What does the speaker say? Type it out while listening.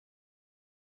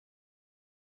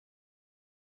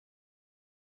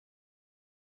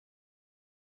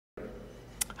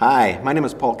Hi, my name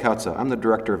is Paul Kautza. I'm the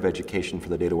Director of Education for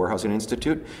the Data Warehousing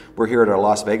Institute. We're here at our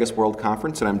Las Vegas World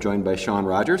Conference, and I'm joined by Shawn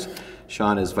Rogers.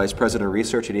 Shawn is Vice President of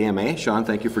Research at EMA. Shawn,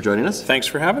 thank you for joining us. Thanks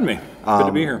for having me. Good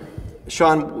to be here.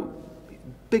 Shawn,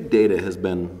 big data has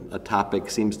been a topic,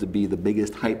 seems to be the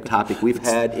biggest hype topic we've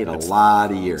had in a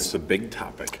lot of years. It's a big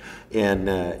topic. And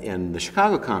the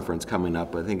Chicago conference coming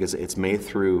up, I think it's May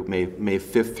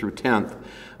 5th through 10th.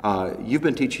 You've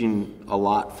been teaching a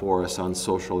lot for us on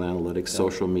social analytics,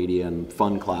 social media, and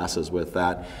fun classes with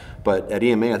that. But at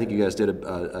EMA, I think you guys did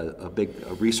a big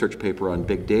research paper on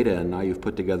big data, and now you've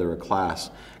put together a class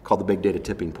called the Big Data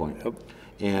Tipping Point. Yep.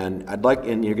 And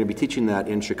and you're going to be teaching that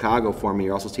in Chicago for me.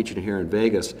 You're also teaching it here in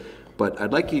Vegas. But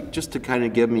I'd like you just to kind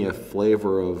of give me a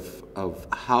flavor of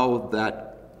how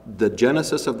the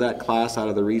genesis of that class out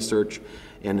of the research,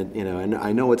 and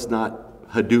I know it's not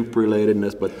Hadoop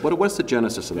relatedness, but what's the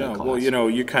genesis of that class? Well,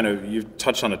 you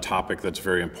touched on a topic that's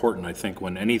very important. I think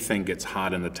when anything gets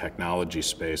hot in the technology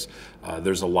space,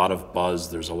 there's a lot of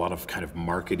buzz, there's a lot of kind of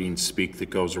marketing speak that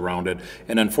goes around it.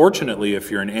 And unfortunately,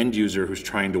 if you're an end user who's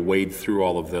trying to wade through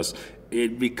all of this,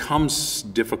 it becomes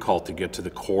difficult to get to the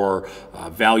core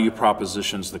value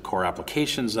propositions, the core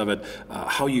applications of it,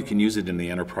 how you can use it in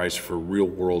the enterprise for real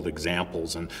world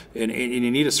examples, and you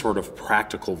need a sort of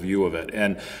practical view of it.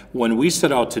 And when we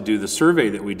set out to do the survey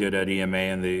that we did at EMA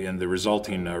and the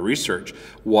resulting research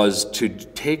was to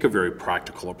take a very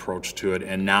practical approach to it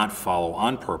and not follow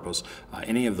on purpose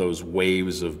any of those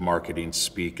waves of marketing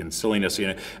speak and silliness.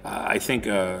 I think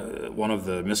one of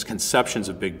the misconceptions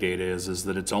of big data is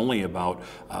that it's only about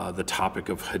the topic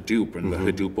of Hadoop and the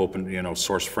Hadoop open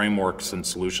source frameworks and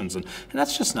solutions, and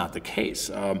that's just not the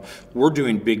case. We're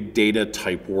doing big data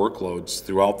type workloads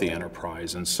throughout the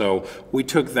enterprise, and so we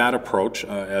took that approach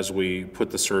as we put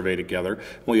the survey together.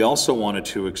 We also wanted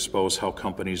to expose how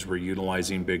companies were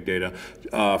utilizing big data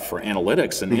for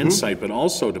analytics and insight, but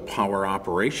also to power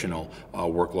operational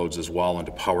workloads as well and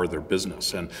to power their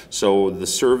business. And so the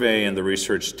survey and the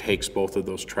research takes both of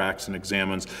those tracks and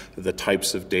examines the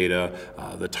types of data,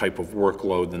 the type of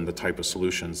workload, and the type of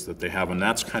solutions that they have, and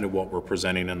that's kind of what we're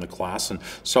presenting in the class. And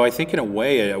so I think in a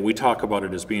way we talk about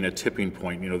it as being a tipping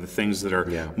point, the things that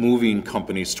are moving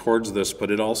companies towards this, but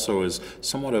it also is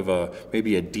somewhat of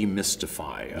maybe a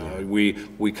demystify.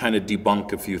 We kind of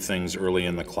debunk a few things early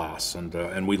in the class,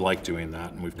 and we like doing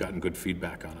that, and we've gotten good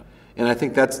feedback on it. And I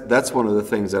think that's one of the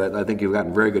things that I think you've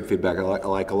gotten very good feedback I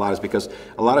like a lot, is because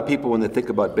a lot of people, when they think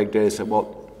about big data, say,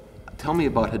 well, tell me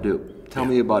about Hadoop. Tell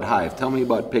me about Hive, tell me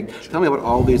about Pig, tell me about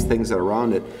all these things that are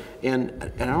around it. And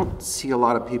I don't see a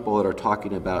lot of people that are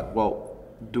talking about, well,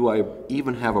 do I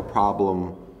even have a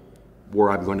problem where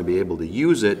I'm going to be able to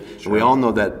use it? Sure. And we all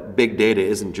know that big data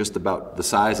isn't just about the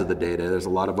size of the data. There's a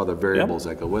lot of other variables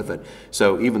that go with it.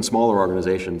 So even smaller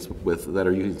organizations that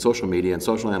are using social media and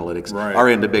social analytics are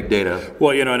into big data.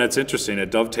 Well, and it's interesting.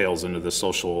 It dovetails into the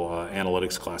social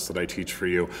analytics class that I teach for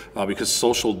you, because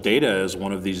social data is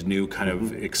one of these new kind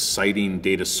of exciting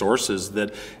data sources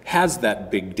that has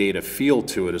that big data feel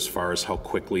to it as far as how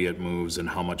quickly it moves and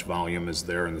how much volume is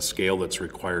there and the scale that's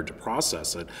required to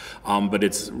process it. But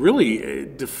it's really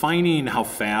defining how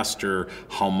fast or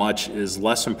how much is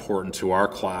less important to our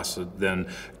class than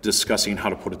discussing how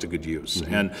to put it to good use.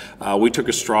 And we took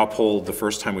a straw poll the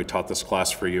first time we taught this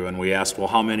class for you, and we asked, well,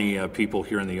 how many people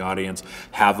here in the audience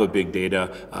have a big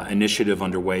data initiative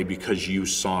underway because you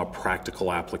saw a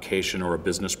practical application or a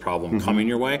business problem coming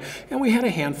your way? And we had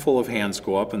a handful of hands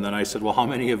go up, and then I said, well, how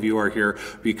many of you are here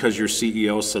because your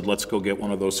CEO said, let's go get one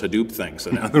of those Hadoop things?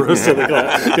 And the rest of the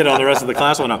class, the rest of the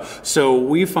class went up. So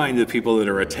we find that people that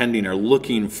are attending are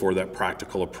looking for that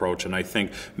practical approach, and I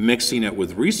think mixing it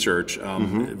with research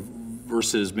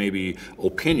versus maybe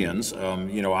opinions.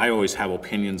 I always have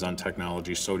opinions on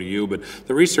technology, so do you, but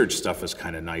the research stuff is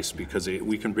kind of nice because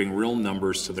we can bring real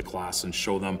numbers to the class and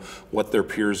show them what their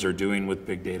peers are doing with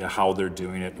big data, how they're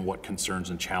doing it, and what concerns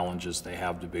and challenges they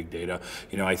have to big data.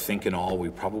 I think in all we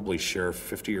probably share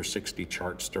 50 or 60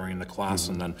 charts during the class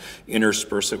and then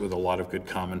intersperse it with a lot of good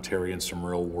commentary and some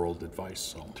real world advice.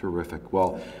 So. Terrific.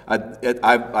 Well,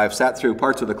 I've sat through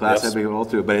parts of the class, I've been all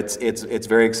through, but it's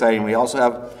very exciting. We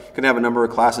also can have a number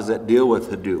of classes that deal with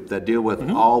Hadoop, that deal with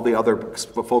all the other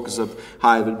focus of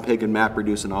Hive and Pig and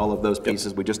MapReduce and all of those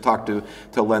pieces. We just talked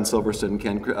to Len Silverstein and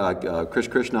Ken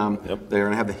Krishnam. They're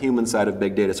going to have the human side of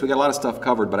big data. So we got a lot of stuff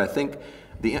covered, but I think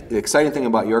the exciting thing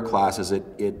about your class is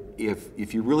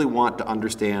if you really want to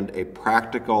understand a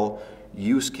practical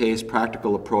use case,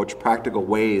 practical approach, practical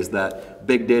ways that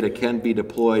big data can be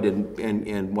deployed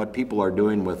and what people are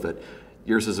doing with it,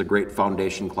 yours is a great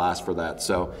foundation class for that.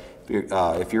 So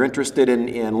if you're interested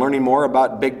in learning more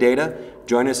about big data,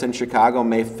 join us in Chicago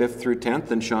May 5th through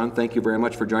 10th. And Shawn, thank you very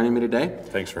much for joining me today.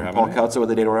 Thanks for having me. Paul Kautza with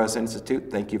the Data Warehouse Institute,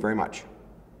 thank you very much.